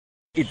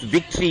It's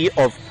victory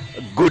of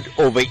good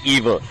over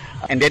evil.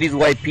 And that is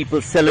why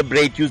people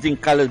celebrate using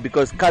colors,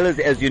 because colors,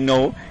 as you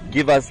know,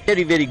 give us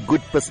very, very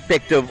good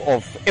perspective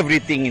of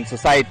everything in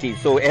society.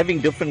 So having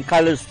different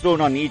colors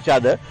thrown on each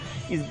other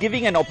is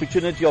giving an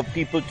opportunity of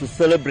people to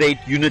celebrate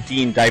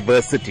unity in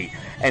diversity.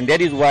 And that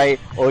is why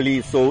Holi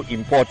is so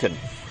important.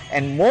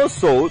 And more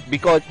so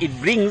because it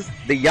brings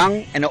the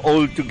young and the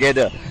old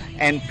together.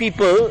 And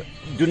people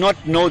do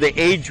not know the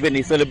age when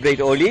they celebrate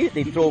Holi.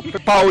 They throw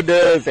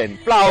powders and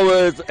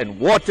flowers and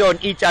water on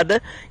each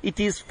other. It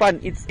is fun.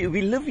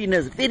 We live in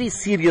a very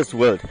serious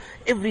world.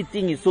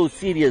 Everything is so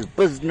serious.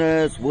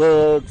 Business,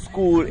 work,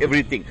 school,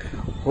 everything.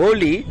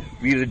 Holi,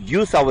 we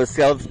reduce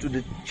ourselves to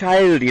the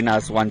child in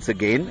us once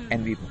again,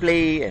 and we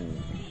play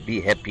and be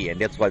happy. And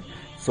that's what's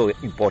so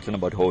important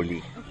about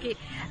Holi. Okay.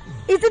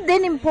 Is it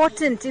then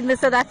important in the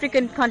South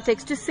African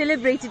context to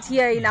celebrate it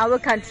here in our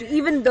country,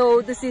 even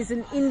though this is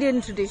an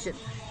Indian tradition?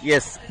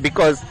 Yes,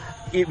 because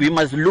we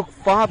must look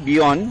far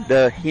beyond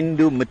the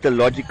Hindu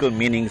mythological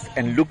meanings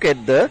and look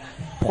at the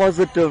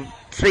positive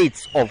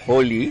traits of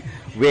Holi,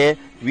 where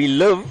we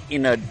live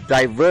in a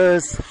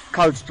diverse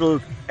cultural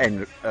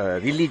and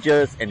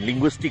religious and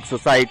linguistic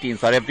society in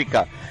South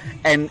Africa.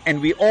 And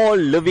we're all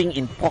living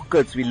in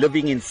pockets, we're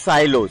living in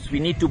silos. We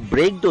need to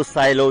break those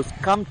silos,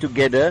 come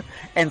together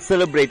and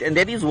celebrate. And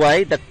that is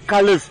why the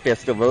Colors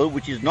Festival,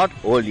 which is not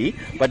Holi,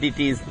 but it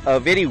is a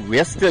very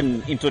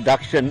Western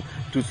introduction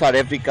to South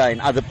Africa and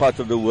other parts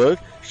of the world,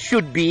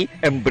 should be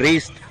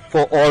embraced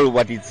for all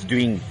what it's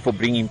doing for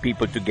bringing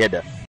people together.